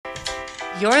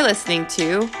You're listening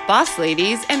to Boss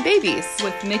Ladies and Babies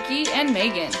with Mickey and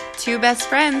Megan, two best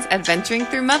friends adventuring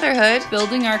through motherhood,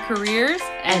 building our careers,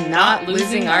 and not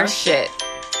losing our shit.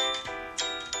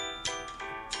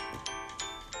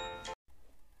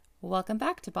 Welcome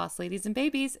back to Boss Ladies and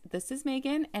Babies. This is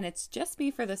Megan, and it's just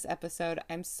me for this episode.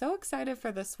 I'm so excited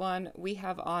for this one. We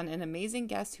have on an amazing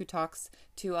guest who talks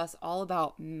to us all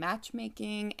about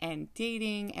matchmaking and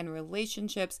dating and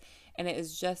relationships, and it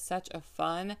is just such a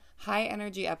fun,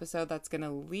 high-energy episode that's going to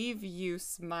leave you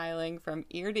smiling from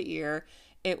ear to ear.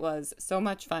 It was so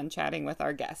much fun chatting with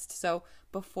our guest. So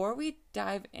before we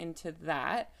dive into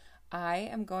that, I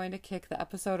am going to kick the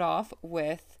episode off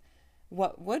with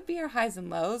what would be our highs and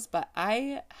lows, but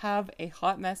I have a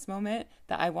hot mess moment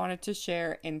that I wanted to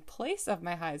share in place of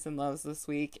my highs and lows this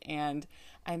week, and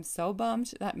I'm so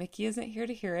bummed that Mickey isn't here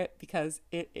to hear it because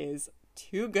it is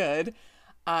too good.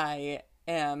 I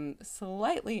am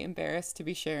slightly embarrassed to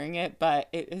be sharing it, but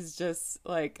it is just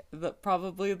like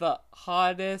probably the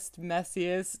hottest,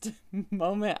 messiest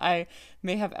moment I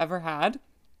may have ever had.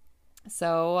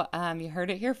 So you heard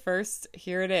it here first.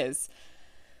 Here it is.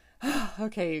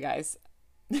 Okay, you guys.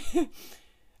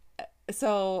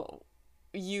 So,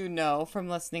 you know, from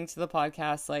listening to the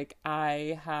podcast, like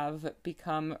I have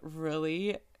become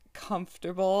really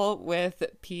comfortable with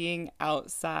peeing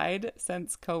outside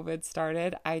since COVID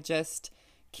started. I just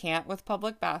can't with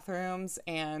public bathrooms,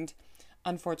 and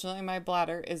unfortunately my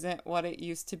bladder isn't what it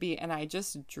used to be, and I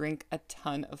just drink a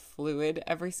ton of fluid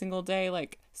every single day,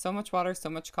 like so much water, so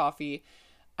much coffee.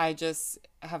 I just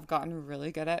have gotten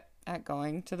really good at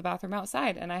going to the bathroom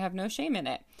outside, and I have no shame in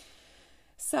it.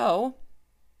 So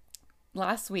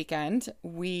last weekend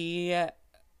we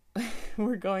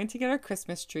were going to get our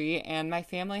Christmas tree, and my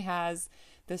family has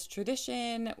this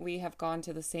tradition. We have gone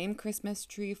to the same Christmas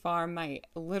tree farm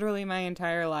literally my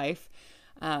entire life.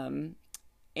 And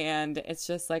it's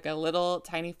just like a little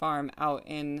tiny farm out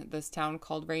in this town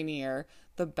called Rainier.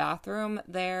 The bathroom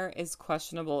there is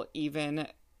questionable, even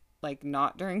like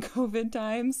not during COVID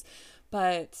times.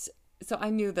 But so I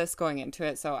knew this going into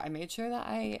it. So I made sure that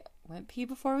I went pee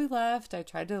before we left. I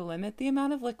tried to limit the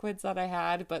amount of liquids that I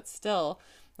had, but still,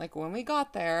 like when we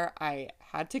got there, I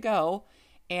had to go.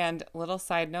 And little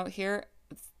side note here,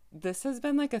 this has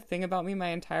been like a thing about me my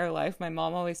entire life. My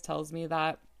mom always tells me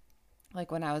that, like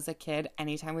when I was a kid,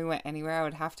 anytime we went anywhere, I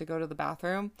would have to go to the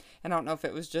bathroom. And I don't know if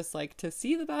it was just like to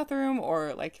see the bathroom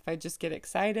or like if I just get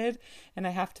excited and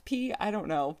I have to pee. I don't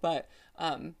know. But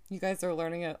you guys are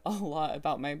learning a lot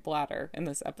about my bladder in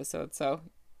this episode. So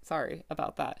sorry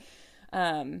about that.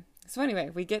 So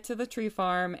anyway, we get to the tree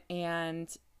farm,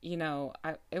 and, you know,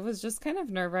 it was just kind of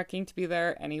nerve-wracking to be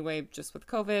there anyway, just with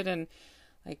COVID, and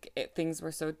like things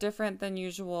were so different than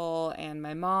usual. And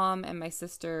my mom and my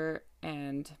sister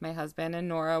and my husband and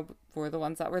Nora were the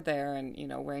ones that were there, and, you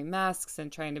know, wearing masks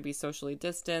and trying to be socially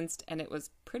distanced. And it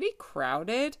was pretty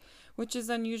crowded, which is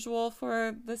unusual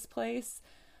for this place.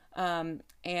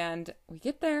 And we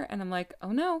get there, and I'm like,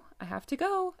 oh no, I have to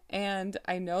go. And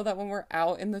I know that when we're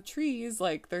out in the trees,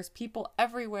 like there's people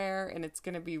everywhere, and it's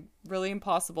going to be really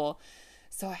impossible.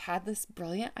 So I had this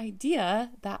brilliant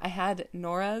idea that I had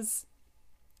Nora's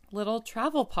little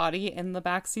travel potty in the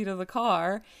back seat of the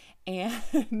car,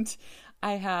 and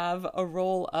I have a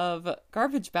roll of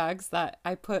garbage bags that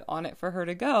I put on it for her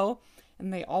to go,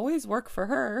 and they always work for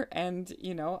her. And,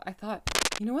 you know, I thought,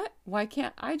 you know what, why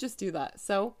can't I just do that?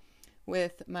 So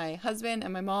with my husband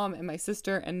and my mom and my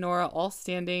sister and Nora all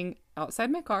standing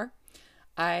outside my car,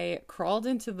 I crawled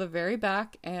into the very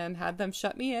back and had them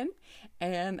shut me in,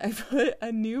 and I put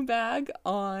a new bag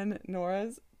on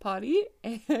Nora's potty,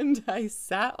 and I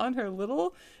sat on her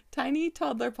little tiny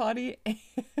toddler potty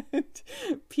and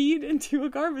peed into a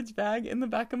garbage bag in the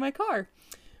back of my car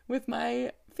with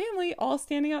my family all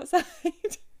standing outside.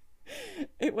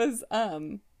 It was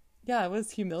it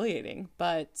was humiliating,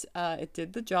 but it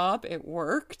did the job. It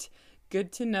worked.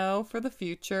 Good to know for the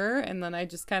future. And then I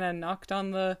just kind of knocked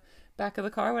on the back of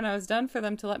the car when I was done for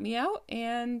them to let me out,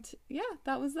 and yeah,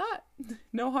 that was that.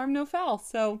 No harm, no foul.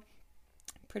 So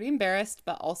pretty embarrassed,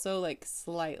 but also like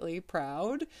slightly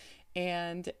proud,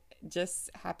 and just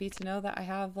happy to know that I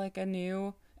have like a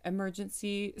new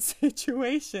emergency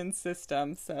situation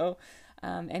system. So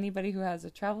anybody who has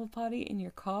a travel potty in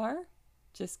your car,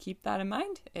 just keep that in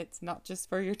mind. It's not just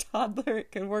for your toddler,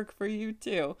 it can work for you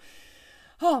too.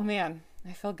 Oh man,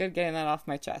 I feel good getting that off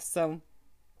my chest. So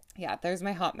yeah, there's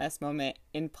my hot mess moment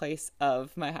in place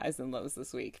of my highs and lows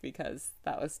this week, because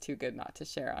that was too good not to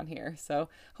share on here. So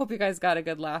hope you guys got a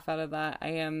good laugh out of that.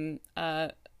 I am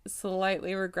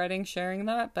slightly regretting sharing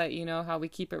that, but you know how we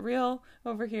keep it real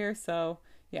over here. So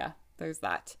yeah, there's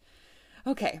that.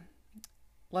 Okay,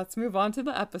 let's move on to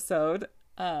the episode.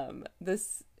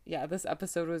 This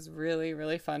episode was really,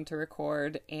 really fun to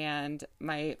record, and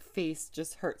my face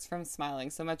just hurts from smiling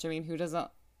so much. I mean, who doesn't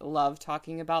love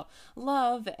talking about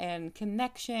love and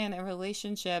connection and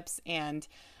relationships? And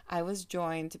I was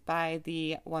joined by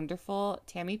the wonderful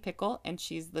Tammy Pickle, and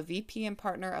she's the VP and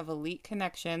partner of Elite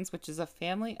Connections, which is a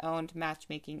family-owned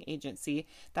matchmaking agency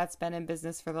that's been in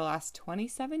business for the last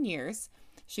 27 years.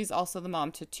 She's also the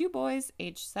mom to 2 boys,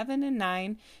 aged 7 and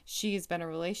 9. She's been a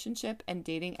relationship and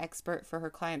dating expert for her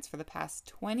clients for the past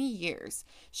 20 years.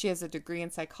 She has a degree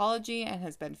in psychology and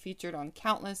has been featured on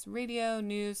countless radio,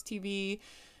 news, TV,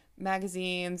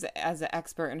 magazines as an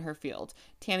expert in her field.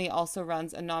 Tammy also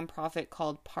runs a nonprofit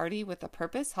called Party with a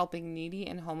Purpose, helping needy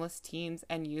and homeless teens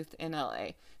and youth in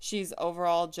LA. She's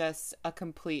overall just a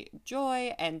complete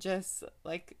joy and just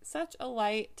like such a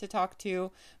light to talk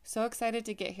to. So excited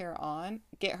to get her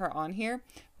on here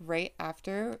right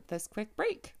after this quick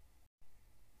break.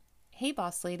 Hey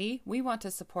Boss Lady, we want to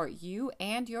support you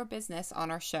and your business on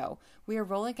our show. We are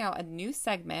rolling out a new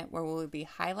segment where we will be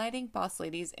highlighting boss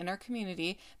ladies in our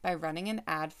community by running an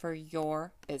ad for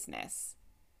your business.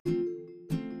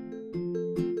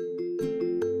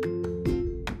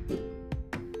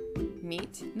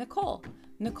 Meet Nicole.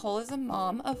 Nicole is a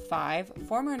mom of 5,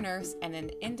 former nurse, and an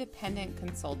independent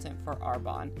consultant for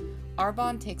Arbonne.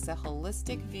 Arbonne takes a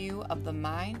holistic view of the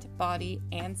mind, body,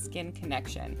 and skin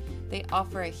connection. They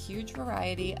offer a huge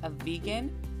variety of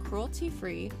vegan,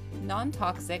 cruelty-free,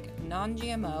 non-toxic,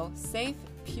 non-GMO, safe,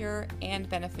 pure, and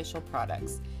beneficial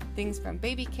products. Things from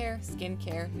baby care,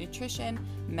 skincare, nutrition,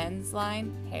 men's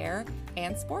line, hair,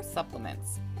 and sports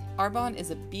supplements. Arbonne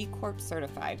is a B Corp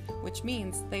certified, which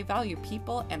means they value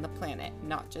people and the planet,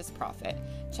 not just profit.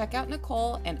 Check out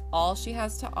Nicole and all she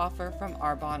has to offer from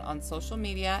Arbonne on social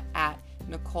media at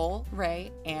Nicole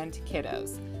Rae and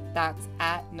Kiddos. That's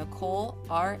at Nicole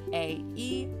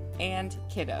RAE and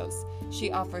Kiddos.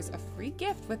 She offers a free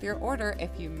gift with your order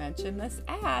if you mention this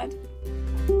ad.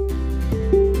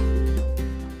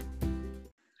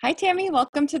 Hi, Tammy.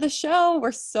 Welcome to the show.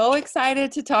 We're so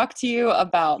excited to talk to you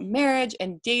about marriage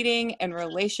and dating and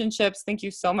relationships. Thank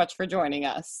you so much for joining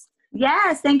us.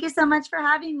 Yes, thank you so much for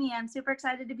having me. I'm super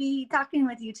excited to be talking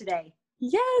with you today.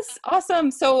 Yes, awesome.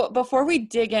 So before we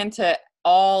dig into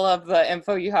all of the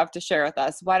info you have to share with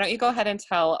us, why don't you go ahead and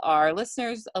tell our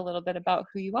listeners a little bit about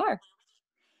who you are?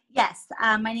 Yes,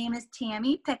 my name is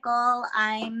Tammy Pickle.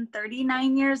 I'm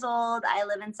 39 years old. I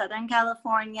live in Southern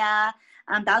California,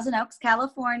 Thousand Oaks,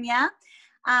 California.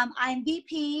 I'm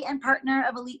VP and partner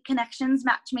of Elite Connections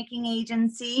matchmaking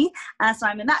agency. So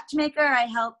I'm a matchmaker. I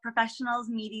help professionals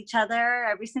meet each other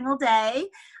every single day.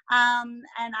 And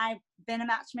I've been a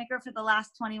matchmaker for the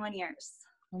last 21 years.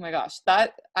 Oh my gosh,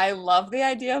 I love the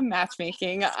idea of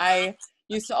matchmaking. I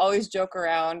used to always joke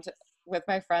around with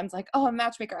my friends like, oh, I'm a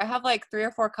matchmaker. I have like 3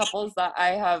 or 4 couples that I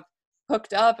have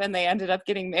hooked up and they ended up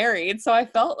getting married. So I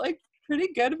felt like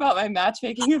pretty good about my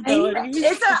matchmaking abilities.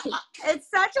 It's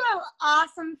such an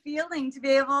awesome feeling to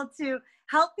be able to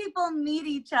help people meet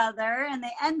each other and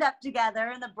they end up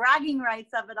together and the bragging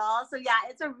rights of it all. So yeah,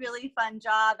 it's a really fun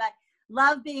job. I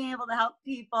love being able to help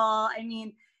people. I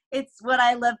mean, it's what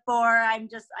I live for. I'm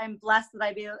blessed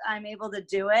that I'm able to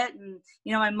do it. And,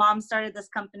 you know, my mom started this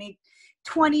company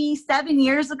 27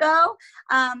 years ago.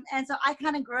 And so I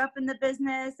kind of grew up in the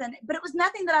business but it was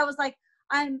nothing that I was like,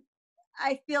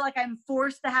 I feel like I'm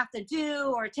forced to have to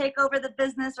do or take over the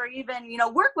business or even, you know,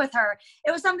 work with her.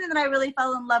 It was something that I really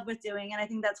fell in love with doing. And I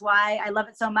think that's why I love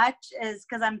it so much, is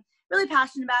because I'm really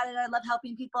passionate about it. I love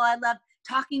helping people. I love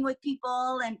talking with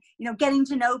people and, you know, getting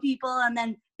to know people and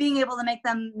then being able to make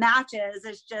them matches.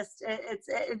 It's just,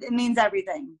 it means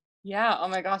everything. Yeah. Oh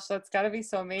my gosh, that's gotta be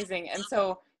so amazing. And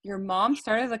so your mom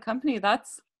started the company.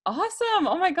 That's awesome.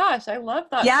 Oh my gosh. I love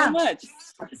that so much.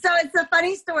 So it's a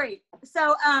funny story.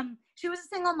 So, she was a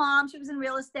single mom. She was in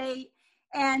real estate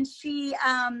and she,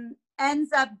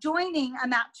 ends up joining a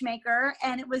matchmaker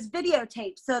and it was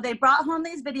videotapes. So they brought home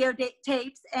these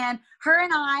videotapes and her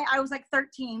and I was like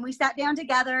 13. We sat down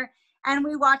together and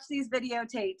we watched these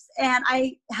videotapes and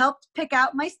I helped pick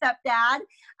out my stepdad.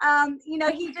 You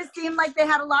know, he just seemed like they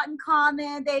had a lot in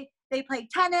common. They played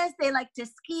tennis. They liked to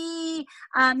ski.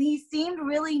 He seemed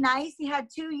really nice. He had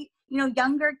 2, you know,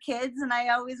 younger kids and I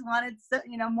always wanted,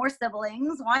 you know, more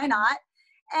siblings. Why not?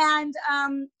 And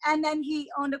then he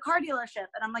owned a car dealership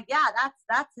and I'm like, yeah,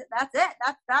 that's it.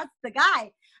 That's the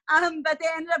guy. But they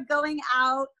ended up going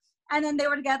out and then they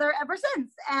were together ever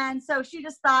since. And so she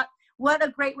just thought, what a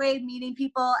great way of meeting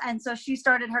people. And so she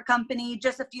started her company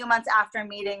just a few months after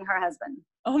meeting her husband.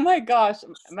 Oh my gosh,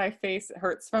 my face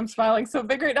hurts from smiling so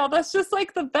big right now. That's just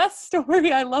like the best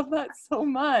story. I love that so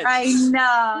much. I know.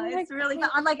 Oh my It's really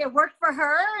God. fun. Like it worked for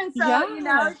her. And so,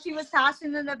 Yeah. she was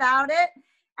passionate about it.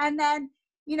 And then,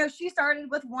 she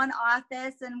started with one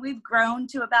office and we've grown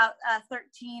to about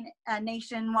 13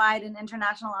 nationwide and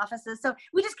international offices. So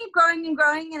we just keep growing and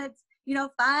growing and it's,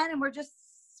 fun. And we're just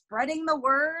spreading the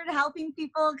word, helping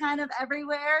people kind of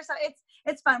everywhere. So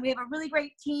it's fun. We have a really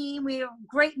great team. We have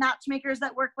great matchmakers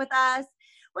that work with us.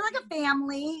 We're like a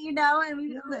family, and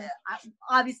we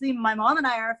obviously my mom and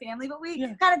I are a family, but we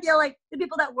kind of feel like the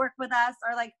people that work with us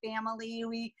are like family.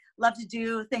 We love to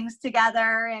do things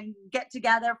together and get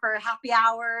together for happy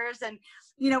hours. And,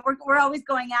 we're always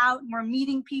going out and we're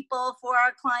meeting people for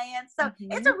our clients. So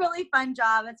it's a really fun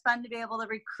job. It's fun to be able to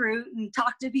recruit and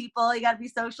talk to people. You got to be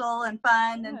social and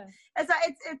fun. And so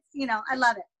it's, I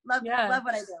love it. Love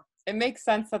what I do. It makes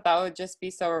sense that would just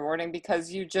be so rewarding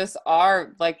because you just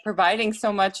are like providing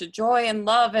so much joy and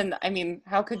love. And I mean,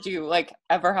 how could you like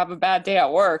ever have a bad day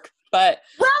at work? But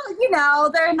well,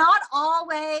 they're not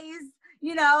always,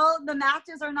 the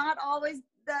matches are not always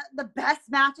the best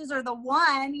matches or the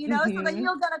one, so then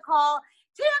you'll get a call,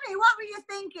 Tammy, what were you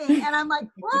thinking? And I'm like,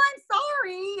 well, I'm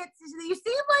sorry. You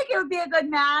seem like it would be a good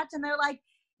match. And they're like,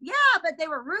 yeah, but they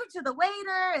were rude to the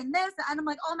waiter and this. And I'm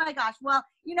like, oh my gosh. Well,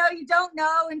 you don't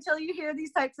know until you hear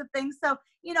these types of things. So,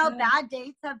 bad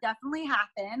dates have definitely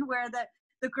happened where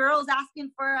the girl's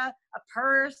asking for a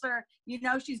purse or,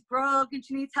 she's broke and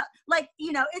she needs help. Like,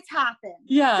 it's happened.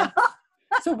 Yeah.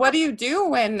 So what do you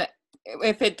do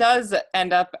if it does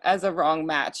end up as a wrong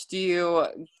match? Do you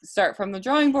start from the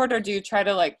drawing board or do you try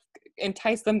to like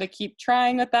entice them to keep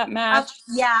trying with that match?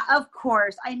 Yeah, of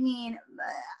course. I mean,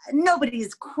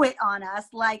 nobody's quit on us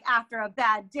like after a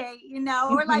bad date,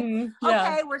 we're like,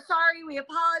 okay, we're sorry, we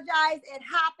apologize, it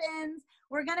happens,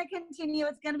 we're going to continue,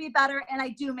 it's going to be better. And I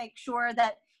do make sure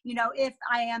that, if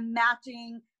I am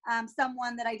matching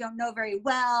someone that I don't know very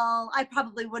well, I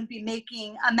probably wouldn't be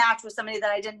making a match with somebody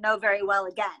that I didn't know very well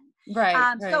again. Right.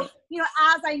 So,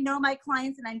 as I know my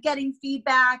clients and I'm getting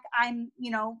feedback, I'm,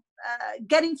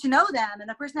 getting to know them and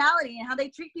the personality and how they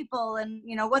treat people and,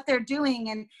 what they're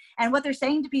doing and what they're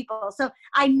saying to people. So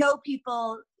I know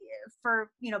people for,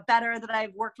 better that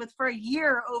I've worked with for a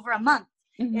year over a month.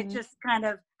 It's just kind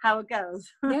of how it goes.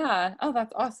 Yeah. Oh,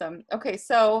 that's awesome. Okay.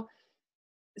 So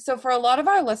for a lot of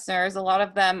our listeners, a lot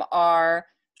of them are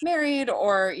married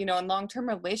or, in long-term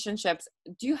relationships.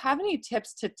 Do you have any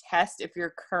tips to test if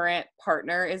your current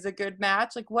partner is a good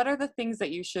match? Like, what are the things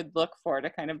that you should look for to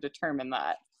kind of determine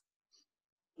that?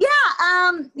 Yeah,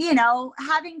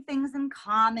 having things in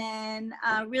common,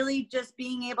 really just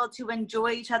being able to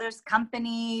enjoy each other's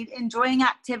company, enjoying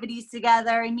activities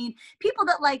together. I mean, people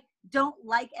that don't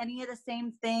like any of the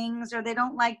same things or they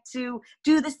don't like to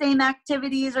do the same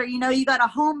activities or, you got a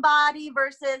homebody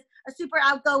versus a super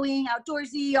outgoing,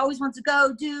 outdoorsy, always wants to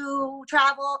go, do,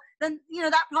 travel, then,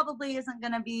 that probably isn't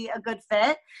going to be a good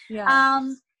fit. Yeah.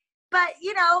 But,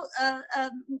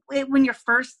 when you're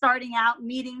first starting out,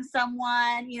 meeting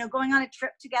someone, going on a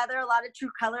trip together, a lot of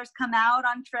true colors come out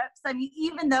on trips. I mean,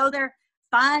 even though they're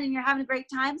fun and you're having a great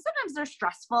time, sometimes they're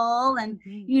stressful and,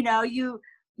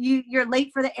 you're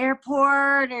late for the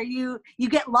airport or you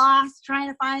get lost trying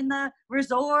to find the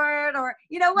resort or,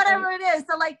 whatever it is.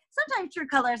 So sometimes true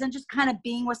colors and just kind of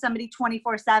being with somebody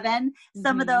 24/7,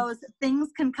 some of those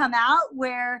things can come out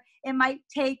where it might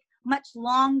take much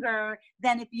longer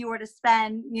than if you were to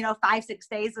spend 5-6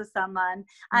 days with someone.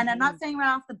 And I'm not saying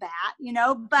right off the bat,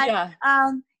 but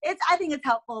I think it's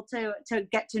helpful to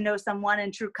get to know someone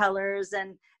in true colors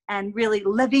and really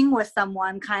living with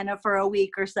someone kind of for a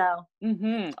week or so.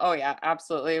 Oh yeah,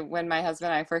 absolutely. When my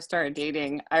husband and I first started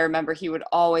dating, I remember he would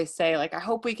always say like, I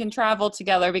hope we can travel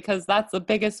together because that's the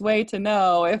biggest way to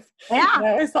know if,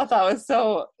 I always thought that was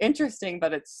so interesting,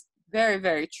 but it's very,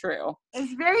 very true.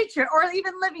 It's very true. Or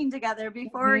even living together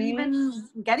before even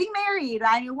getting married.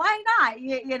 I mean, why not?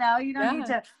 You don't need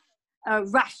to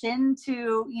rush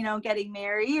into, getting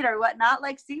married or whatnot.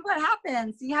 Like, see what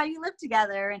happens, see how you live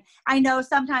together. And I know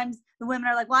sometimes the women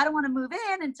are like, well, I don't want to move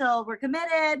in until we're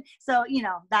committed. So,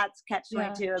 that's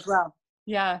catch-22 as well.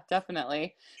 Yeah,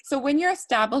 definitely. So when you're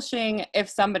establishing if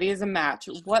somebody is a match,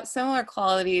 what similar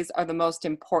qualities are the most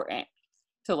important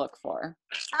to look for?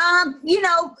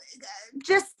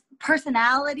 Just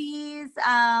personalities,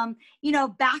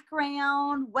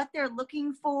 background, what they're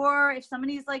looking for. If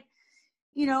somebody's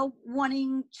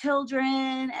wanting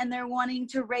children and they're wanting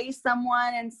to raise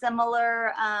someone in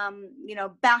similar,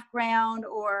 background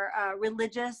or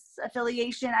religious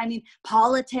affiliation. I mean,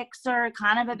 politics are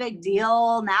kind of a big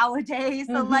deal nowadays.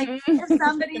 So if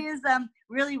somebody is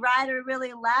really right or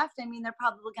really left. I mean, they're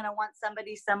probably going to want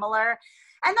somebody similar.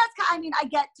 And I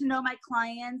get to know my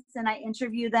clients and I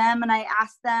interview them and I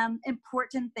ask them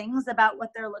important things about what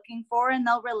they're looking for, and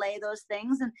they'll relay those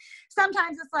things. And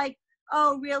sometimes it's like,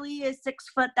 oh, really? Is 6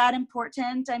 foot that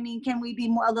important? I mean, can we be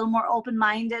a little more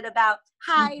open-minded about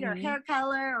height or hair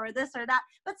color or this or that?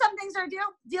 But some things are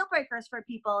deal breakers for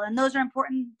people. And those are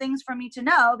important things for me to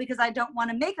know, because I don't want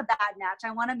to make a bad match.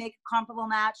 I want to make a comparable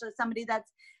match with somebody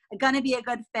that's going to be a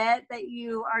good fit, that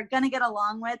you are going to get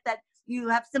along with, that you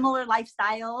have similar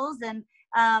lifestyles. And,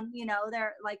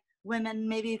 they're like, women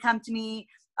maybe come to me,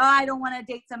 oh, I don't want to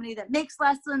date somebody that makes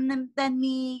less than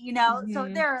me, So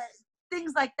there are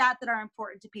things like that are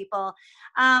important to people.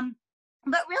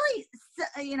 But really,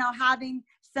 having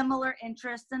similar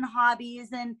interests and hobbies,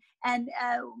 and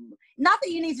not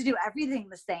that you need to do everything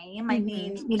the same. I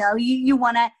mean, you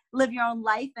want to live your own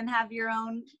life and have your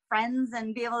own friends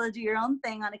and be able to do your own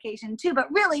thing on occasion too.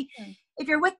 But really, if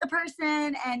you're with the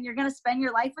person and you're going to spend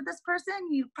your life with this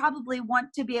person, you probably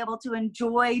want to be able to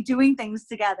enjoy doing things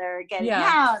together, getting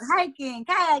out, hiking,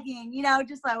 kayaking,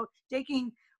 just like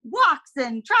taking walks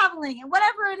and traveling and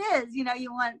whatever it is,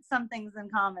 you want some things in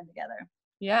common together.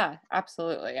 Yeah,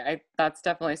 absolutely. That's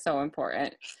definitely so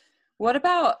important. What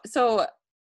about, so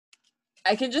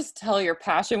I can just tell your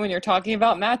passion when you're talking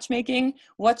about matchmaking.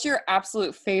 What's your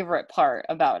absolute favorite part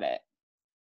about it?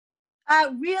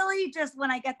 Really just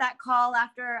when I get that call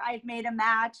after I've made a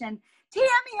match and, Tammy,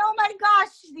 oh my gosh,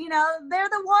 they're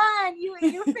the one.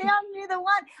 You found me the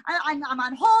one. I'm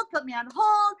on hold. Put me on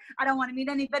hold. I don't want to meet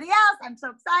anybody else. I'm so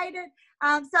excited.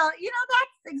 So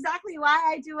that's exactly why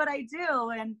I do what I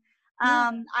do, and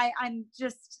I'm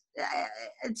just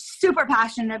super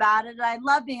passionate about it. I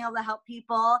love being able to help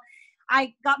people.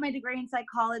 I got my degree in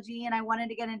psychology and I wanted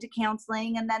to get into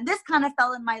counseling. And then this kind of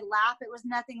fell in my lap. It was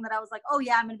nothing that I was like, oh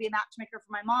yeah, I'm going to be a matchmaker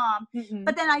for my mom.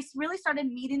 But then I really started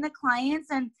meeting the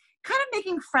clients and kind of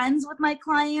making friends with my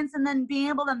clients, and then being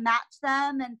able to match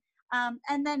them.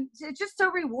 And then it's just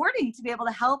so rewarding to be able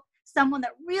to help someone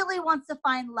that really wants to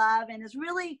find love and is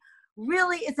really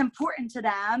it's important to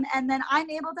them. And then I'm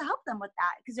able to help them with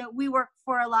that, because we work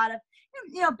for a lot of,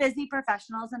 busy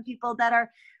professionals and people that are,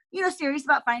 serious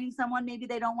about finding someone. Maybe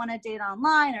they don't want to date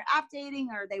online or app dating,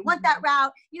 or they want that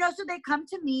route, so they come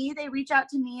to me, they reach out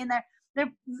to me, and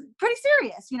they're pretty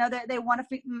serious. They want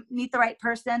to meet the right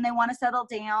person. They want to settle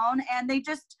down, and they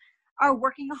just are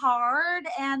working hard,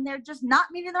 and they're just not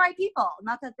meeting the right people.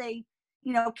 Not that they,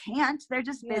 can't, they're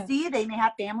just busy. They may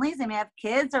have families, they may have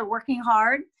kids, or working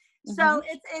hard. So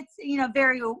it's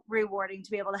very rewarding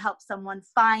to be able to help someone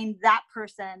find that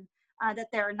person that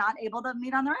they're not able to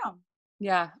meet on their own.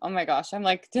 Yeah. Oh my gosh. I'm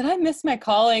like, did I miss my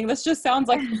calling? This just sounds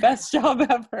like the best job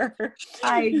ever.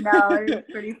 I know.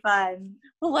 It's pretty fun.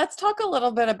 Well, let's talk a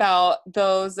little bit about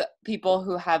those people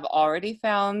who have already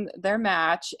found their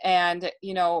match, and,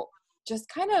 just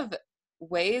kind of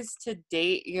ways to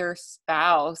date your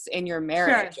spouse in your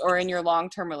marriage or in your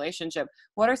long-term relationship.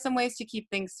 What are some ways to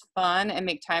keep things fun and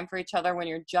make time for each other when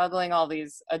you're juggling all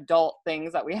these adult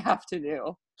things that we have to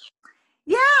do?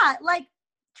 Yeah, like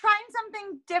trying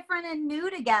something different and new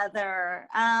together.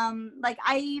 Like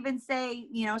I even say,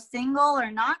 single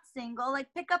or not single, like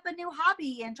pick up a new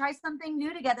hobby and try something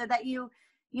new together that you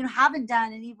haven't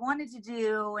done and you've wanted to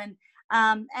do, and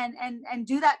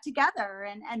do that together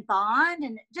and bond,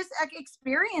 and just like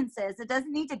experiences. It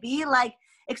doesn't need to be like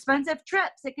expensive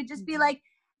trips. It could just be like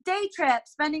day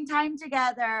trips, spending time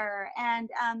together, and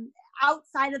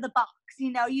outside of the box.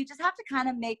 You just have to kind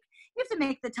of make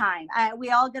the time.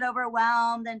 We all get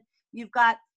overwhelmed, and you've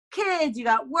got kids, you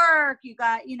got work, you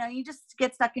got, you just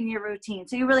get stuck in your routine.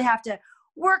 So you really have to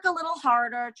work a little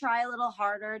harder, try a little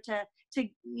harder to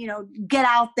get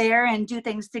out there and do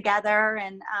things together,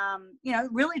 and,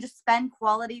 really just spend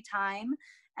quality time.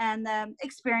 And the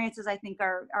experiences, I think,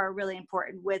 are really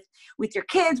important with your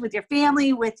kids, with your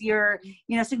family, with your,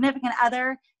 significant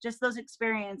other. Just those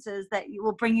experiences that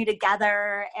will bring you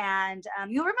together, and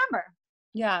you'll remember.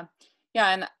 Yeah.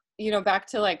 And, back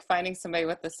to like finding somebody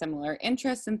with a similar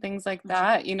interests and things like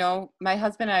that. My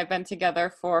husband and I have been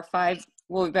together for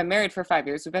we've been married for 5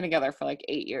 years. We've been together for like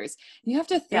 8 years. You have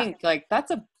to think like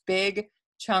that's a big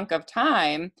chunk of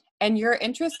time, and your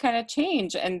interests kind of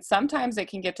change. And sometimes it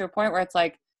can get to a point where it's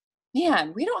like,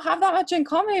 man, we don't have that much in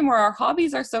common anymore. Our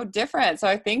hobbies are so different. So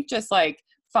I think just like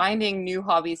finding new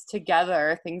hobbies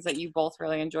together, things that you both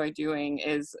really enjoy doing,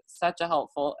 is such a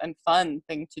helpful and fun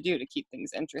thing to do to keep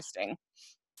things interesting.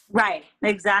 Right.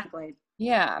 Exactly.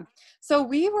 Yeah. So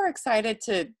we were excited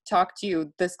to talk to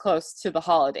you this close to the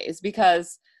holidays,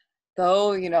 because though,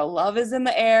 love is in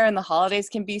the air and the holidays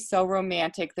can be so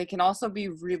romantic, they can also be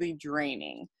really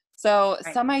draining. So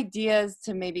Right. some ideas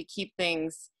to maybe keep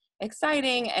things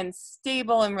exciting and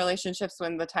stable in relationships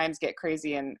when the times get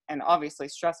crazy and obviously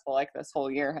stressful like this whole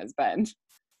year has been.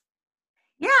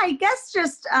 Yeah, I guess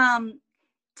just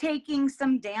taking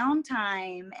some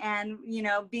downtime and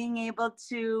being able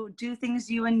to do things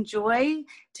you enjoy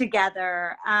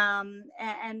together,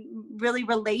 and really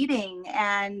relating,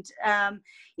 and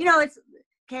it's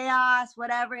chaos,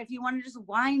 whatever. If you want to just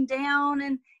wind down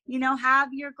and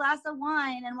have your glass of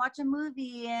wine and watch a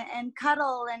movie and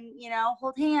cuddle and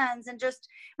hold hands and just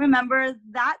remember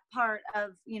that part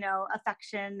of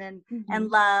affection and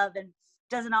love, and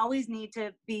doesn't always need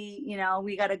to be,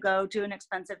 we got to go to an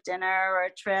expensive dinner or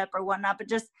a trip or whatnot, but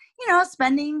just,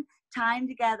 spending time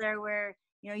together where,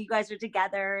 you guys are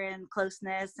together in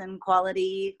closeness and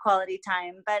quality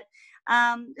time. But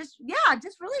just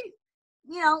really,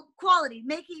 quality,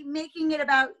 making it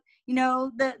about,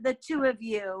 the two of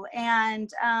you.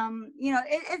 And,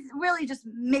 it's really just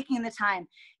making the time,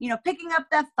 picking up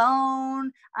the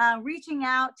phone, reaching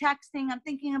out, texting, I'm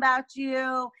thinking about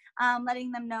you,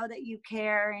 letting them know that you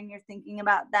care and you're thinking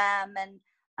about them,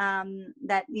 and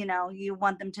that, you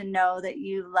want them to know that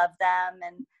you love them,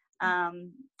 and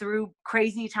through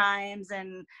crazy times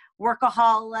and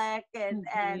workaholic and,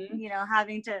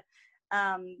 having to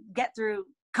get through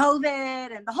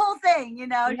COVID and the whole thing,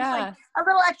 just like Yeah. a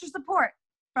little extra support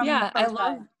from Yeah, both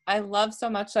sides. I love so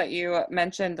much that you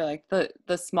mentioned like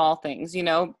the small things,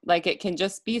 like it can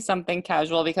just be something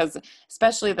casual because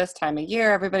especially this time of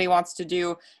year, everybody wants to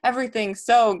do everything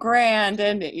so grand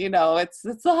and it's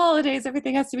the holidays,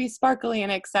 everything has to be sparkly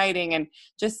and exciting, and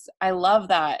just I love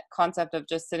that concept of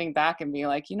just sitting back and being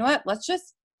like, you know what, let's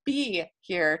just be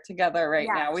here together right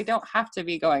now. We Yes. don't have to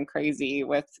be going crazy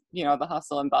with, the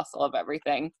hustle and bustle of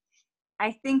everything.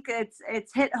 I think it's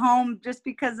hit home just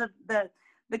because of the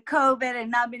COVID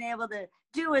and not being able to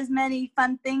do as many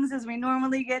fun things as we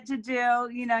normally get to do.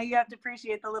 You have to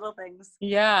appreciate the little things.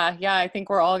 Yeah, I think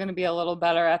we're all going to be a little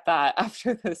better at that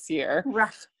after this year.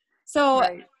 Right. So,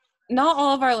 Right. not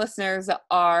all of our listeners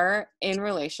are in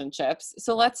relationships.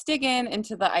 So, let's dig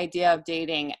into the idea of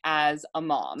dating as a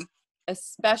mom,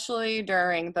 especially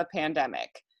during the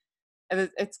pandemic.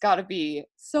 It's got to be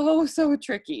so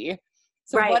tricky.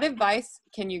 So, what Right. advice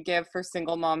can you give for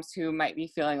single moms who might be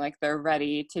feeling like they're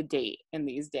ready to date in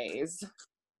these days?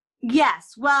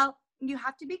 Yes. Well, you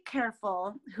have to be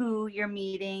careful who you're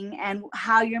meeting and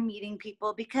how you're meeting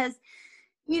people, because,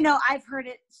 I've heard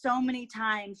it so many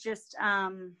times, just,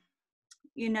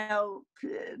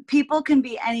 people can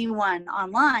be anyone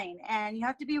online, and you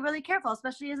have to be really careful,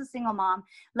 especially as a single mom,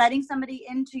 letting somebody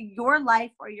into your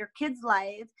life or your kid's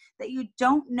life that you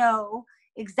don't know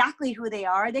exactly who they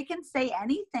are. They can say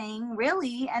anything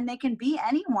really, and they can be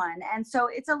anyone. And so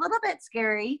it's a little bit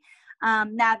scary,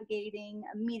 navigating,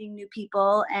 meeting new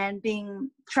people, and being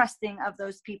trusting of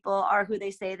those people are who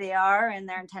they say they are and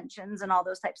their intentions and all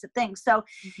those types of things. So,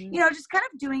 just kind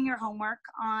of doing your homework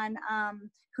on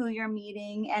who you're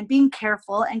meeting and being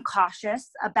careful and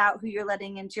cautious about who you're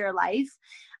letting into your life.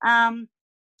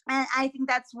 And I think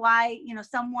that's why,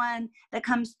 someone that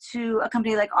comes to a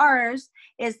company like ours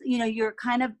is, you're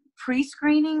kind of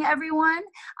pre-screening everyone,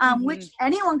 which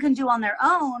anyone can do on their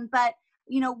own. But,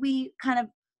 we kind of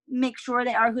make sure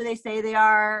they are who they say they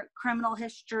are, criminal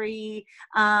history,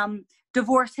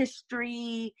 divorce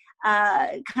history,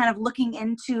 kind of looking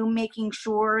into making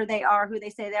sure they are who they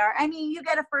say they are. I mean, you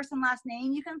get a first and last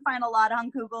name, you can find a lot on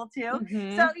Google too.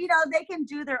 So, they can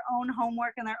do their own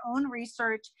homework and their own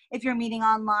research if you're meeting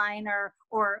online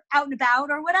or out and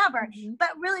about or whatever.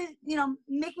 But really,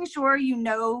 making sure you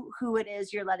know who it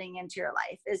is you're letting into your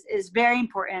life is very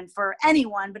important for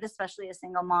anyone, but especially a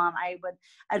single mom. I would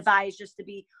advise just to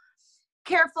be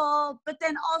careful, but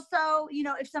then also,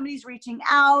 if somebody's reaching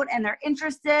out and they're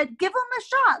interested, give them a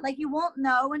shot. Like, you won't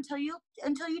know until you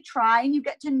try and you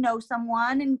get to know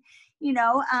someone. And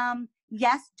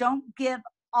yes, don't give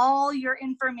all your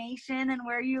information and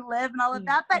where you live and all of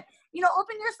that, but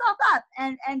open yourself up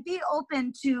and be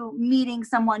open to meeting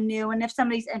someone new. And if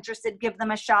somebody's interested, give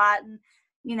them a shot, and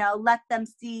let them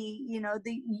see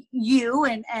the you,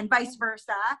 and vice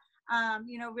versa.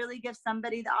 Really give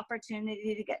somebody the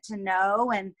opportunity to get to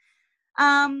know, and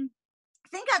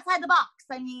think outside the box.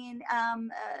 I mean,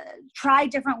 try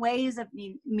different ways of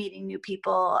meeting new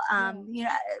people.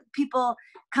 People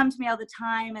come to me all the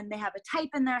time and they have a type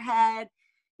in their head.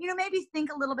 maybe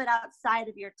think a little bit outside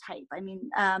of your type. I mean,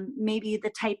 maybe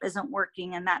the type isn't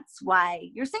working and that's why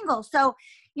you're single. So,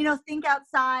 think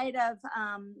outside of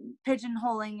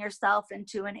pigeonholing yourself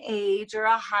into an age or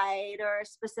a height or a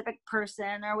specific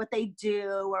person or what they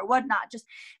do or whatnot. Just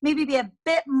maybe be a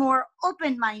bit more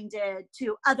open-minded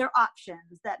to other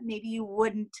options that maybe you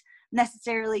wouldn't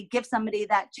necessarily give somebody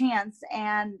that chance,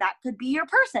 and that could be your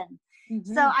person.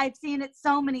 So I've seen it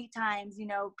so many times,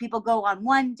 people go on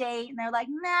one date and they're like,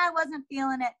 nah, I wasn't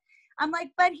feeling it. I'm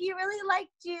like, but he really liked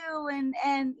you. And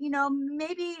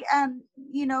maybe,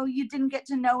 you didn't get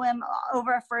to know him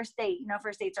over a first date.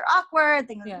 First dates are awkward.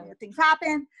 Things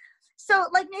happen. So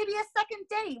like maybe a second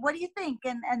date, what do you think?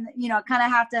 And kind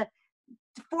of have to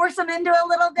force them into a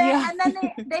little bit. Yeah. And then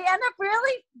they end up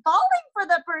really falling for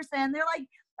the person. They're like,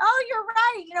 oh, you're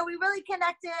right. We really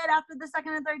connected after the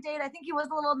second and third date. I think he was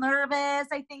a little nervous.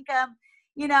 I think,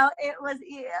 it was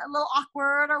a little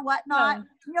awkward or whatnot.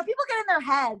 Yeah. People get in their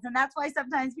heads, and that's why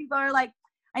sometimes people are like,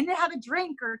 I need to have a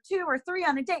drink or 2 or 3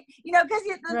 on a date, because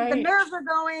the nerves are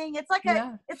going. It's like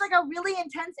a really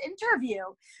intense interview.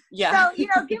 Yeah. So,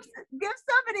 give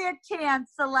somebody a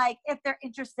chance to, like, if they're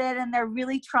interested and they're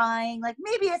really trying, like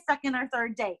maybe a second or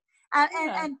third date.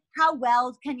 And how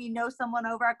well can you know someone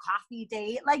over a coffee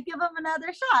date? Like, give them another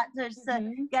shot just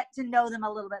to get to know them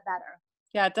a little bit better.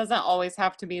 Yeah, it doesn't always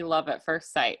have to be love at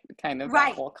first sight, kind of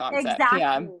that whole concept.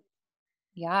 Exactly.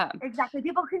 Yeah. Exactly.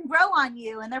 People can grow on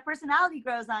you, and their personality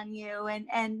grows on you,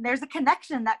 and there's a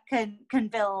connection that can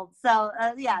build. So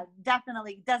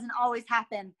definitely doesn't always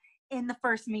happen in the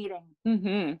first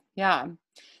meeting. Yeah.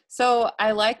 So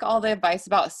I like all the advice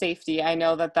about safety. I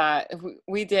know that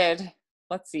we did.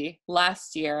 Let's see,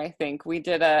 last year, I think we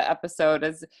did a episode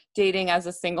as dating as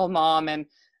a single mom, and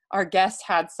our guest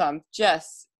had some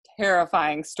just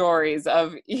terrifying stories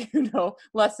of,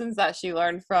 lessons that she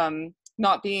learned from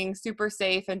not being super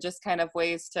safe and just kind of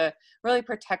ways to really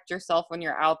protect yourself when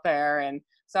you're out there. And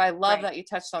so I love that you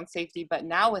touched on safety, but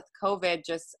now with COVID,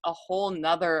 just a whole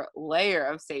nother layer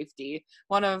of safety.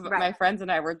 One of my friends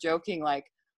and I were joking, like,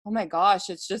 oh my gosh,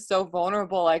 it's just so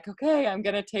vulnerable. Like, okay, I'm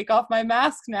going to take off my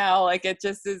mask now. Like, it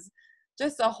just is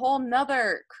just a whole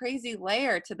nother crazy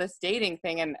layer to this dating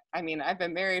thing. And I mean, I've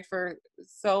been married for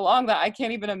so long that I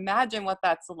can't even imagine what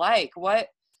that's like. What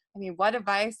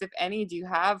advice, if any, do you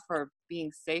have for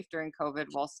being safe during COVID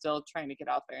while still trying to get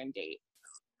out there and date?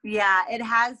 Yeah, it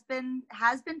has been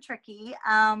tricky.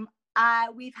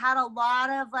 We've had a lot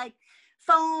of like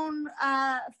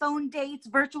phone dates,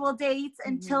 virtual dates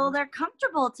until they're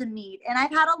comfortable to meet. And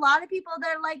I've had a lot of people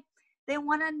that are like, they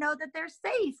want to know that they're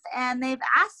safe and they've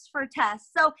asked for tests.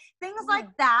 So things like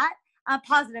that,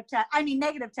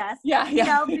 negative tests,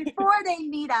 before they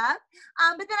meet up.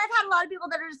 But then I've had a lot of people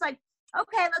that are just like,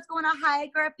 okay, let's go on a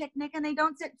hike or a picnic, and they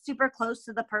don't sit super close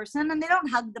to the person and they don't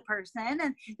hug the person,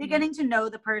 and they're getting to know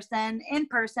the person in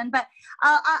person. But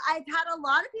I've had a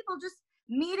lot of people just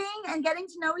meeting and getting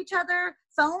to know each other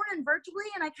phone and virtually,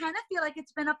 and I kind of feel like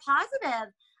it's been a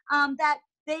positive, that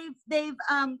they've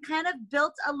kind of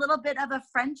built a little bit of a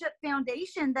friendship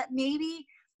foundation that maybe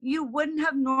you wouldn't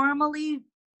have normally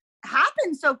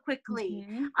happened so quickly.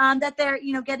 That they're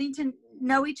getting to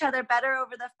know each other better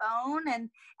over the phone,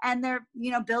 and they're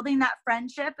building that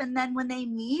friendship, and then when they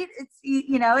meet, it's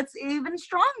it's even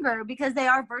stronger because they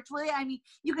are virtually. I mean,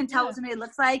 you can tell what somebody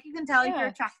looks like, you can tell if you're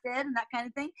attracted and that kind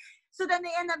of thing. So then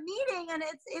they end up meeting, and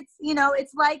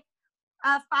it's like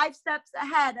 5 steps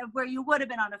ahead of where you would have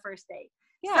been on a first date.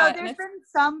 So there's been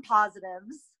some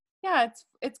positives. Yeah,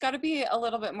 it's got to be a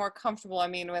little bit more comfortable. I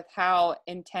mean, with how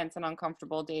intense and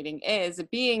uncomfortable dating is,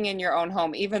 being in your own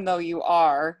home, even though you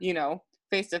are,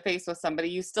 face to face with somebody,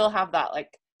 you still have that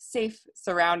like safe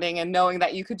surrounding and knowing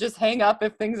that you could just hang up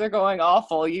if things are going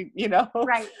awful.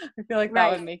 Right. I feel like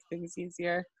that would make things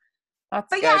easier. But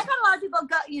good. I've had a lot of people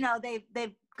go,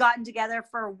 they've gotten together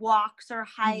for walks or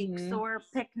hikes or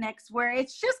picnics where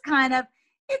it's just kind of,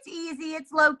 it's easy,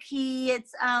 it's low key,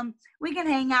 it's we can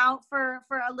hang out for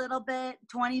a little bit,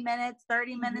 20 minutes,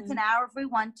 30 minutes, an hour if we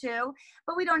want to,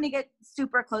 but we don't need to get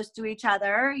super close to each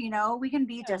other, we can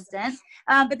be distant.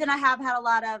 But then I have had a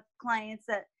lot of clients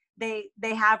that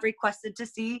they have requested to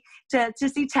see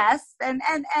tests,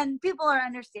 and people are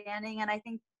understanding, and I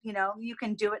think you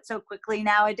can do it so quickly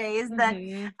nowadays that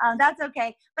that's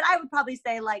okay. But I would probably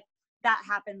say like that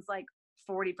happens like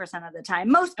 40% of the time.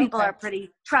 Most people are pretty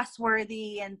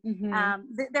trustworthy, and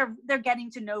they're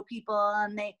getting to know people,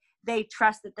 and they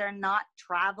trust that they're not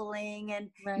traveling and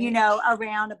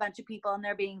around a bunch of people, and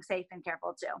they're being safe and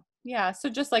careful too. Yeah, so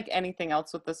just like anything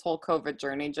else with this whole COVID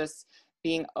journey, just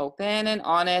being open and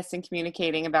honest and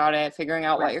communicating about it, figuring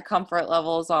out what your comfort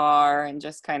levels are, and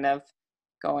just kind of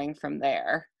going from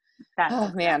there. That's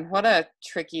Oh man, what a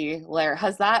tricky layer.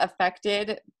 Has that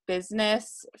affected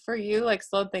business for you, like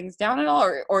slowed things down at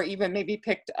all, or even maybe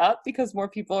picked up because more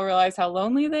people realize how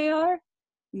lonely they are?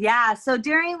 Yeah. So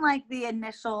during like the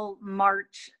initial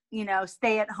March,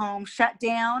 stay at home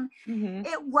shutdown, Mm-hmm.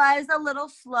 it was a little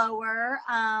slower.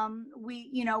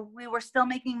 We were still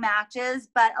making matches,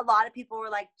 but a lot of people were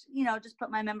like, just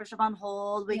put my membership on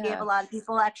hold. We gave Yeah. a lot of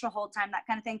people extra hold time, that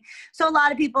kind of thing. So a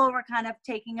lot of people were kind of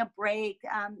taking a break.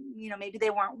 Maybe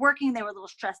they weren't working. They were a little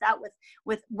stressed out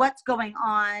with what's going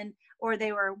on, or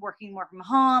they were working more from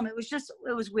home. It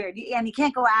was weird. And you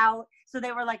can't go out. So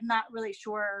they were like not really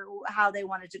sure how they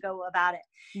wanted to go about it.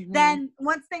 Mm-hmm. Then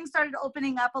once things started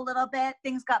opening up a little bit,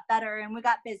 things got better and we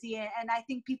got busy. And I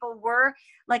think people were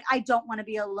like, I don't want to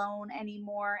be alone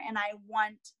anymore. And I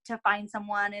want to find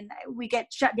someone, and we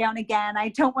get shut down again. I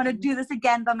don't want to do this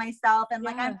again by myself. And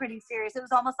like, I'm pretty serious. It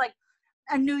was almost like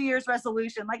a New Year's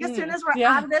resolution. Like as soon as we're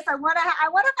out of this, I want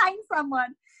to find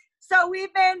someone. So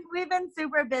we've been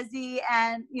super busy,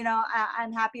 and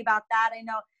I'm happy about that. I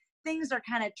know things are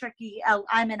kind of tricky.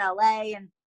 I'm in LA, and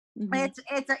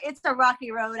it's a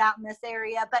rocky road out in this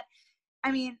area, but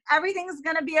I mean, everything's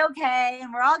going to be okay,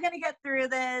 and we're all going to get through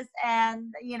this.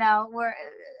 And we're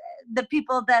the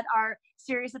people that are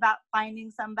serious about finding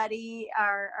somebody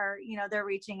are they're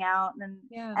reaching out, and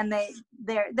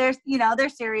they're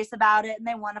serious about it, and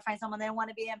they want to find someone. They want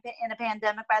to be in a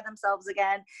pandemic by themselves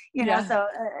again, so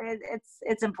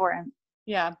it's important.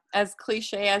 Yeah, as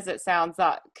cliche as it sounds,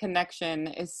 that connection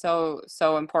is so,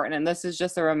 so important. And this is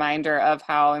just a reminder of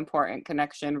how important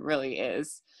connection really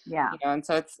is. Yeah. And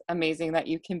so it's amazing that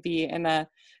you can be in a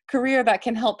career that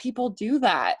can help people do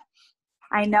that.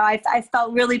 I know. I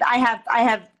felt really, I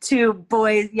have two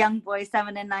boys, young boys,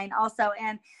 7 and 9 also.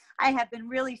 And I have been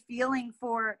really feeling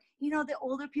for, the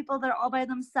older people that are all by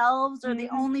themselves, or the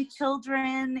only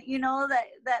children,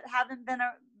 that haven't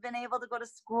been able to go to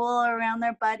school around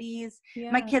their buddies.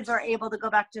 Yeah. My kids are able to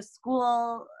go back to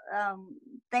school,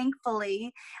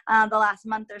 thankfully, the last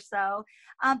month or so.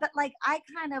 But like, I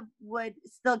kind of would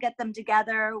still get them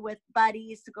together with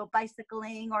buddies to go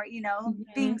bicycling, or,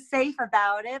 being safe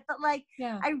about it. But like,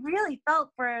 I really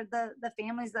felt for the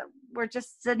families that were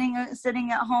just sitting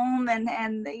at home, and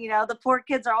the poor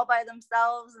kids are all by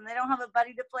themselves and they don't have a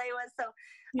buddy to play with. So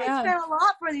it's been a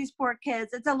lot for these poor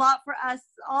kids. It's a lot for us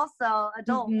also,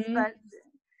 adults. But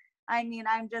I mean,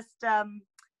 I'm just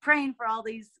praying for all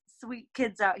these sweet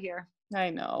kids out here. I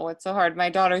know, it's so hard. My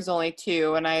daughter's only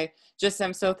 2, and I just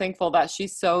am so thankful that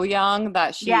she's so young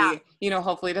that she,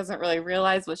 hopefully doesn't really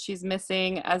realize what she's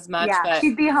missing as much. Yeah, but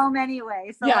she'd be home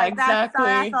anyway. So like, exactly.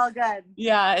 That's all good.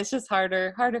 Yeah, it's just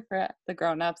harder for the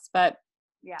grown-ups. But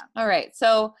yeah. All right.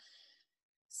 So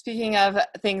speaking of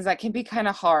things that can be kind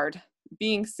of hard,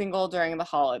 being single during the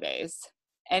holidays,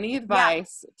 any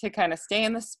advice to kind of stay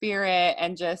in the spirit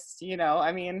and just,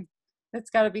 it's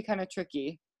got to be kind of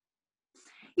tricky.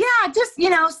 Yeah, just,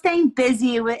 staying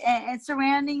busy and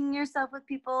surrounding yourself with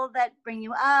people that bring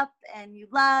you up and you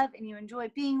love and you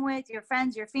enjoy being with, your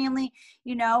friends, your family,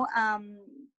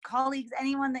 colleagues,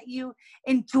 anyone that you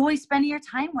enjoy spending your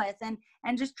time with, and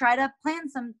just try to plan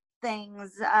some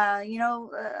things, a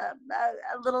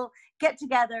little get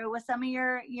together with some of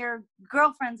your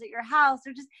girlfriends at your house,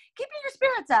 or just keeping your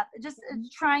spirits up, just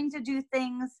trying to do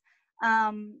things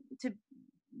to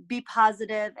be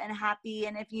positive and happy.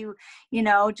 And if you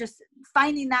just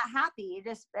finding that happy,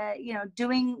 just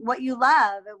doing what you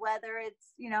love, whether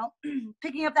it's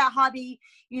picking up that hobby,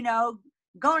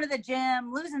 going to the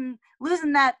gym,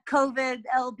 losing that COVID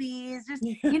lbs, just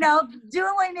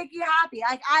doing what make you happy.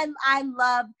 Like I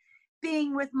love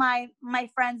being with my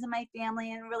friends and my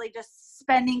family, and really just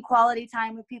spending quality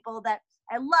time with people that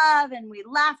I love, and we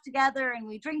laugh together and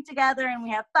we drink together and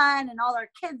we have fun, and all our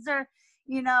kids are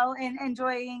and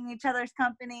enjoying each other's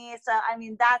company. So I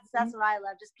mean, that's what I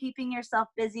love, just keeping yourself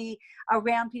busy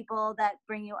around people that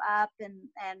bring you up and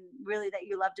really that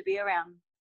you love to be around.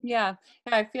 Yeah.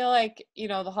 And I feel like,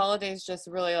 the holidays just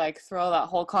really like throw that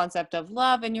whole concept of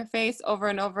love in your face over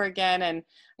and over again. And,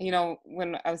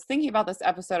 when I was thinking about this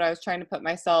episode, I was trying to put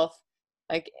myself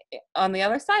like on the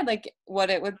other side, like what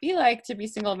it would be like to be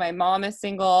single. My mom is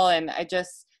single, and I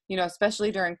just,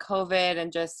 especially during COVID,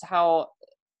 and just how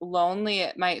lonely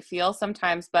it might feel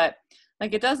sometimes. But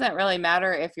like, it doesn't really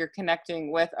matter if you're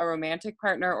connecting with a romantic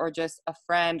partner or just a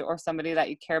friend or somebody that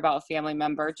you care about, a family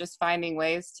member, just finding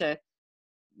ways to,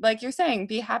 like you're saying,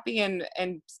 be happy and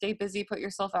stay busy, put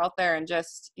yourself out there, and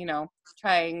just,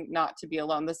 trying not to be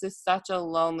alone. This is such a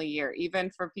lonely year,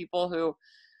 even for people who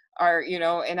are,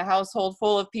 in a household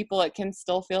full of people, it can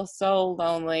still feel so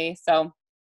lonely. So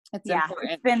it's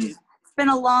important. It's been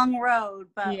a long road,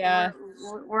 but Yeah.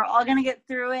 we're all going to get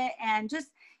through it. And just,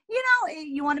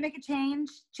 you want to make a change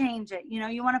it.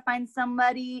 You want to find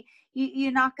somebody.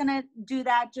 You're not going to do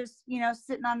that just,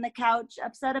 sitting on the couch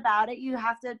upset about it. You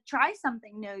have to try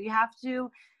something new. You have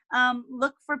to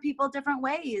look for people different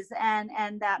ways.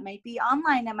 And that might be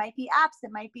online. It might be apps.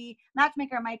 It might be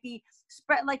Matchmaker. It might be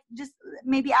spread, like just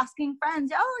maybe asking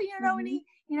friends, oh, any,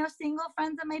 single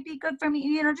friends that might be good for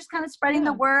me, just kind of spreading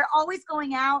the word, always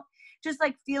going out, just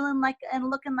like feeling like and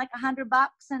looking like $100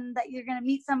 and that you're going to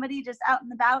meet somebody just out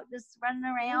and about, just running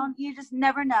around. You just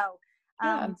never know.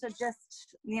 So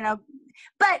just,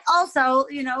 but also,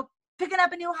 picking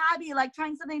up a new hobby, like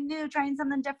trying something new, trying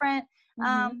something different,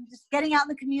 just getting out in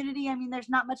the community. I mean, there's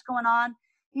not much going on,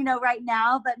 right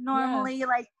now, but normally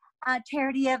like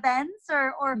charity events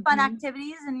or fun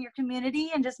activities in your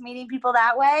community and just meeting people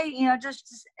that way,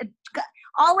 just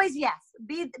always yes.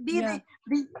 Be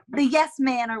the yes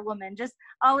man or woman. Just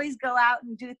always go out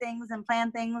and do things and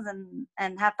plan things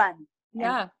and have fun.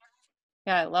 Yeah.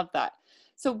 I love that.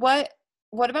 So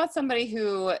what about somebody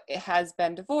who has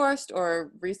been divorced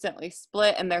or recently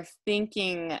split and they're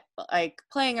thinking, like,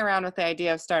 playing around with the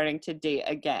idea of starting to date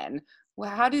again? Well,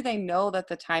 how do they know that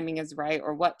the timing is right,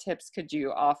 or what tips could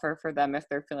you offer for them if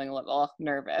they're feeling a little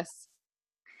nervous?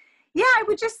 Yeah, I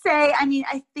would just say, I mean,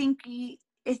 I think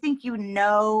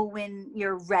when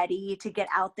you're ready to get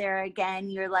out there again.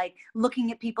 You're like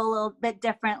looking at people a little bit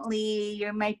differently.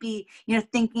 You might be,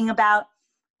 thinking about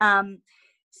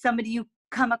somebody you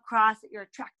come across that you're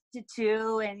attracted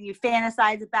to, and you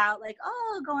fantasize about, like,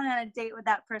 oh, going on a date with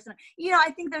that person.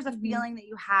 I think there's a feeling that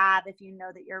you have if you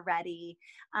know that you're ready.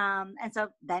 And so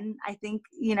then I think,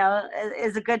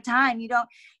 is a good time.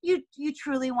 You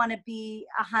truly want to be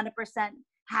 100%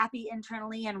 happy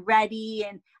internally and ready,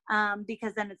 and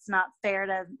because then it's not fair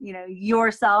to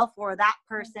yourself or that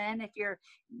person if you're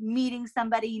meeting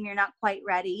somebody and you're not quite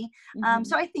ready.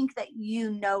 So I think that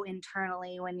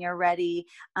internally when you're ready,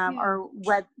 or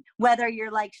whether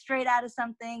you're like straight out of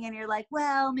something and you're like,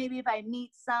 well, maybe if I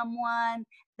meet someone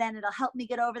then it'll help me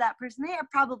get over that person. They are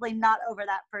probably not over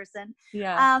that person.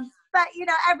 But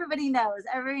everybody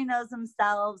knows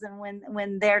themselves, and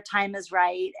when their time is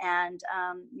right, and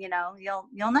you'll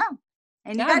know,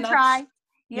 and you gotta try.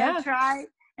 You gotta try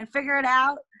and figure it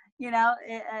out,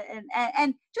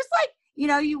 and just like,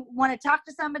 you want to talk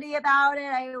to somebody about it.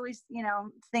 I always,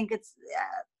 think it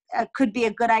could be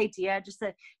a good idea just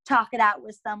to talk it out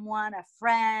with someone, a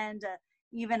friend,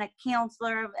 even a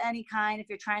counselor of any kind, if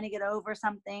you're trying to get over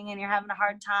something and you're having a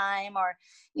hard time, or,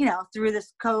 through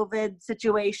this COVID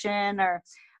situation, or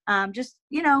just,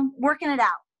 working it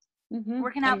out.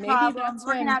 Working out problems,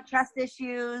 working out trust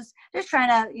issues, just trying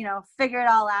to, figure it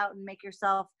all out and make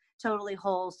yourself totally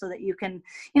whole so that you can,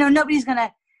 nobody's going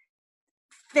to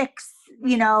fix,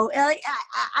 like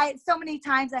I so many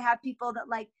times I have people that,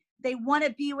 like, they want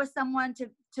to be with someone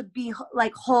to be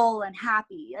like whole and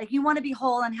happy. Like, you want to be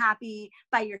whole and happy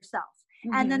by yourself.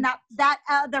 And then that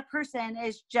other person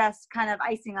is just kind of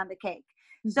icing on the cake.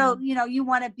 So, you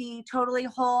want to be totally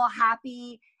whole,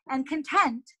 happy, and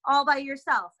content all by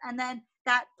yourself. And then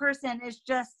that person is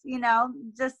just,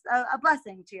 just a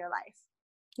blessing to your life.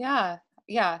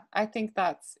 Yeah. I think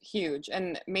that's huge.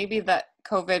 And maybe that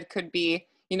COVID could be,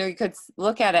 you could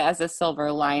look at it as a silver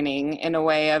lining in a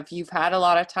way of, you've had a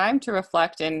lot of time to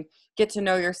reflect and get to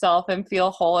know yourself and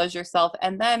feel whole as yourself.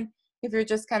 And then if you're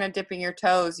just kind of dipping your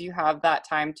toes, you have that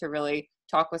time to really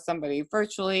talk with somebody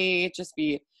virtually, just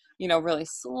be, really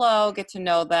slow, get to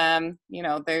know them.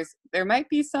 There might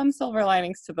be some silver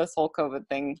linings to this whole COVID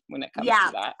thing when it comes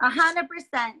to that.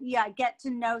 100%. Yeah. Get to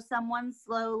know someone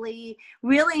slowly.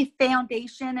 Really,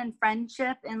 foundation and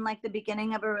friendship in like the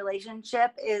beginning of a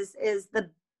relationship is the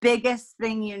biggest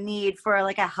thing you need for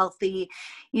like a healthy,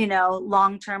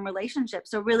 long-term relationship.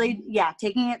 So really,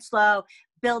 taking it slow,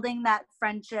 building that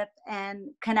friendship and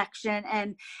connection,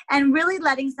 and really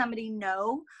letting somebody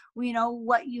know,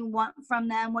 what you want from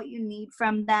them, what you need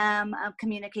from them.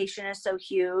 Communication is so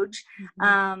huge.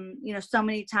 So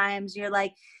many times you're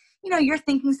like, you're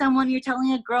thinking someone, you're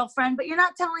telling a girlfriend, but you're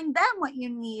not telling them what you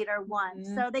need or want.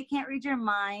 So they can't read your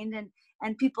mind,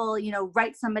 and people,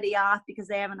 write somebody off because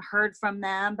they haven't heard from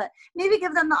them. But maybe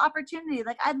give them the opportunity.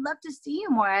 Like, I'd love to see you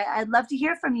more. I'd love to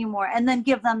hear from you more. And then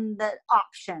give them the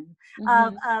option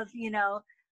of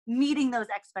meeting those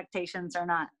expectations or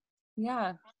not.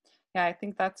 Yeah, I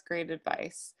think that's great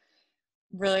advice.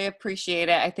 Really appreciate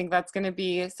it. I think that's going to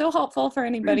be so helpful for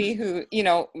anybody who,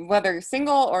 whether you're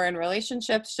single or in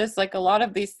relationships, just like a lot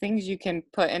of these things you can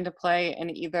put into play in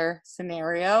either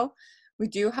scenario. We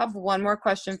do have one more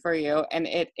question for you, and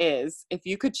it is, if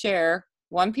you could share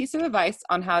one piece of advice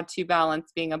on how to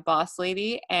balance being a boss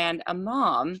lady and a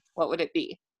mom, what would it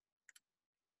be?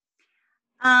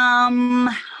 You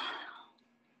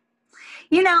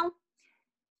know,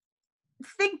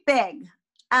 think big.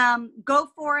 Go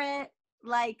for it.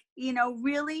 Like, you know,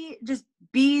 really just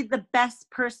be the best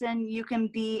person you can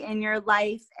be in your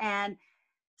life, and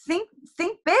think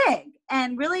big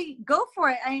and really go for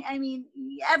it. I mean,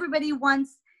 everybody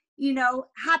wants, you know,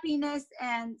 happiness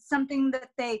and something that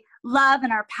they love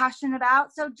and are passionate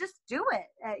about. So just do it.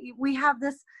 We have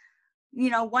this,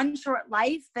 you know, one short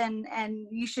life, and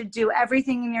you should do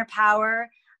everything in your power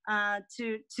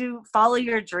to follow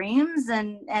your dreams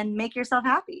and make yourself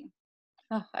happy.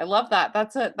 Oh, I love that.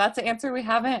 That's an answer we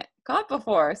haven't got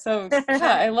before. So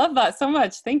yeah, I love that so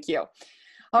much. Thank you.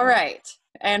 All right.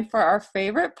 And for our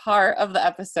favorite part of the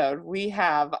episode, we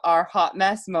have our hot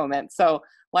mess moment. So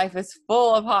life is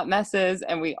full of hot messes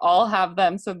and we all have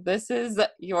them. So this is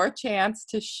your chance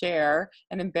to share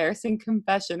an embarrassing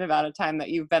confession about a time that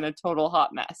you've been a total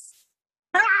hot mess.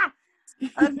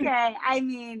 Okay. I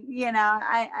mean, you know,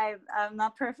 I'm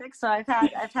not perfect, so I've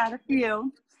had a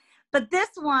few, but this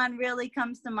one really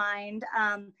comes to mind.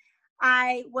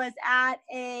 I was at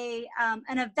an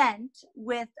event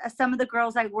with some of the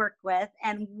girls I work with,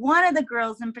 and one of the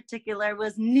girls in particular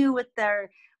was new with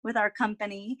our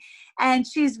company, and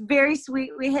she's very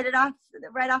sweet. We hit it off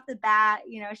right off the bat.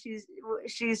 You know, she's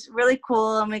really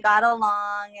cool, and we got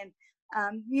along, and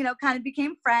you know, kind of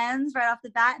became friends right off the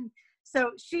bat. And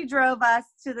so she drove us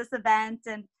to this event,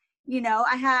 and you know,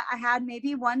 I had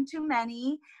maybe one too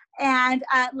many, and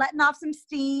letting off some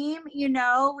steam. You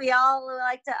know, we all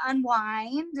like to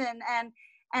unwind, and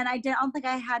I don't think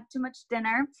I had too much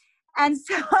dinner. And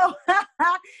so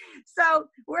so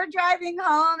we're driving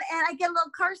home, and I get a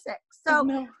little car sick. So Oh,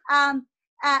 no.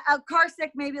 a car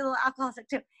sick, maybe a little alcohol sick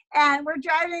too. And we're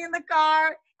driving in the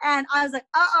car, and I was like,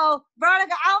 uh-oh,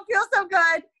 Veronica, I don't feel so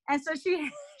good. And so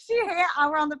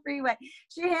we're on the freeway.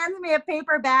 She hands me a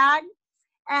paper bag,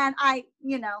 and I,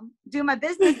 you know, do my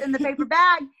business in the paper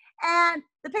bag, and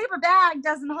the paper bag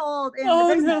doesn't hold in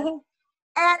the business. No.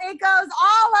 And it goes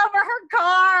all over her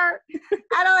car. And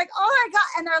I'm like, oh my God.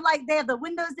 And they're like, they have the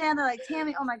windows down. They're like,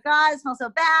 Tammy, oh my God, it smells so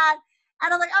bad.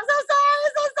 And I'm like, I'm so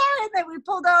sorry. And then we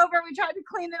pulled over. We tried to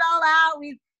clean it all out.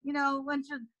 We, you know, went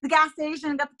to the gas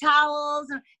station, got the towels,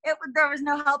 and there was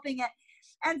no helping it.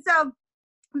 And so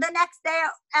the next day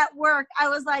at work, I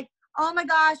was like, oh my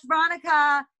gosh,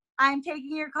 Veronica, I'm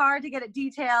taking your car to get it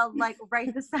detailed, like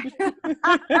right this second.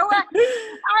 I felt so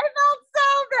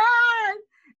bad.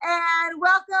 And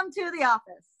welcome to the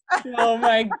office. Oh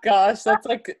my gosh, that's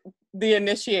like the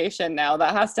initiation now.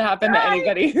 That has to happen to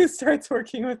anybody who starts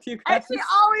working with you guys. And she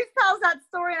always tells that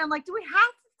story, and I'm like, do we have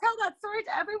to tell that story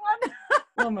to everyone?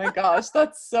 Oh my gosh,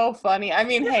 that's so funny. I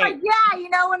mean, hey. Like, yeah, you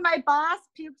know, when my boss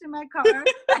puked in my car.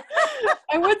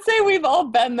 I would say we've all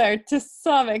been there to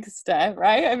some extent,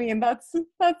 right? I mean, that's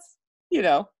you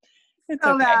know, it's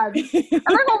so okay. bad. I'm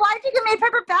like, well, why'd you give me a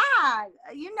paper bag?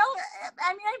 You know,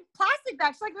 I mean, I have plastic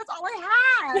bags. She's like, that's all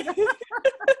I had.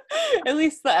 At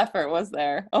least the effort was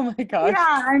there. Oh my gosh.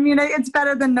 Yeah, I mean, it's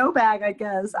better than no bag, I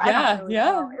guess. Yeah.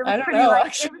 I don't know,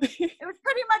 actually. It was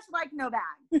pretty much like no bag.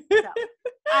 So,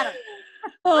 I don't know.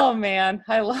 Oh man,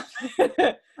 I love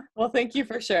it. Well, thank you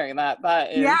for sharing that.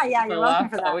 That is you're the welcome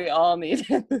laugh for that that. we all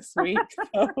needed this week.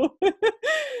 So.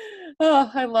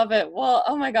 Oh, I love it. Well,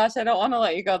 oh my gosh, I don't want to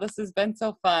let you go. This has been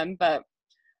so fun, but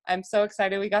I'm so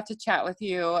excited we got to chat with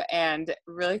you, and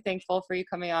really thankful for you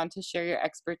coming on to share your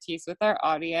expertise with our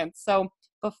audience. So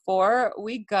before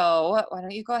we go, why don't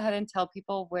you go ahead and tell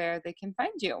people where they can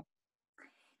find you?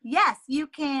 Yes, you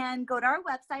can go to our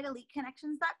website,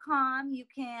 eliteconnections.com. You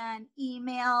can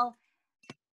email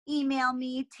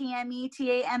me, Tammy,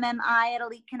 Tammi, at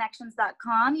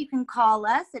eliteconnections.com. You can call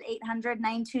us at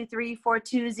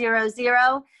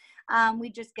 800-923-4200.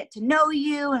 We just get to know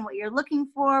you and what you're looking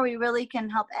for. We really can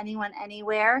help anyone,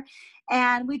 anywhere.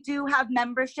 And we do have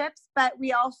memberships, but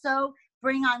we also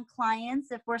bring on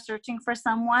clients if we're searching for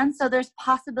someone. So there's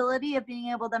possibility of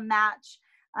being able to match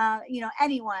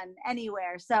anyone,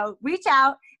 anywhere. So reach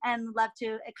out, and love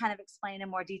to kind of explain in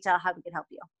more detail how we can help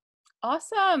you.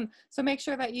 Awesome. So make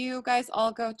sure that you guys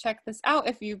all go check this out.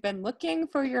 If you've been looking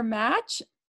for your match,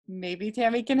 maybe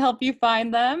Tammy can help you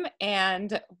find them,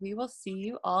 and we will see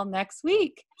you all next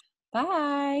week.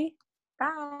 Bye.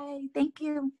 Bye. Thank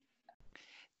you.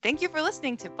 Thank you for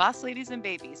listening to Boss Ladies and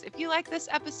Babies. If you like this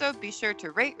episode, be sure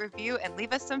to rate, review, and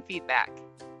leave us some feedback.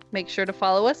 Make sure to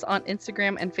follow us on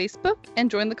Instagram and Facebook, and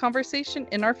join the conversation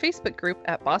in our Facebook group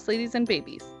at Boss Ladies and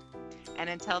Babies. And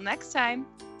until next time,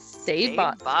 Stay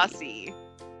bossy. bossy.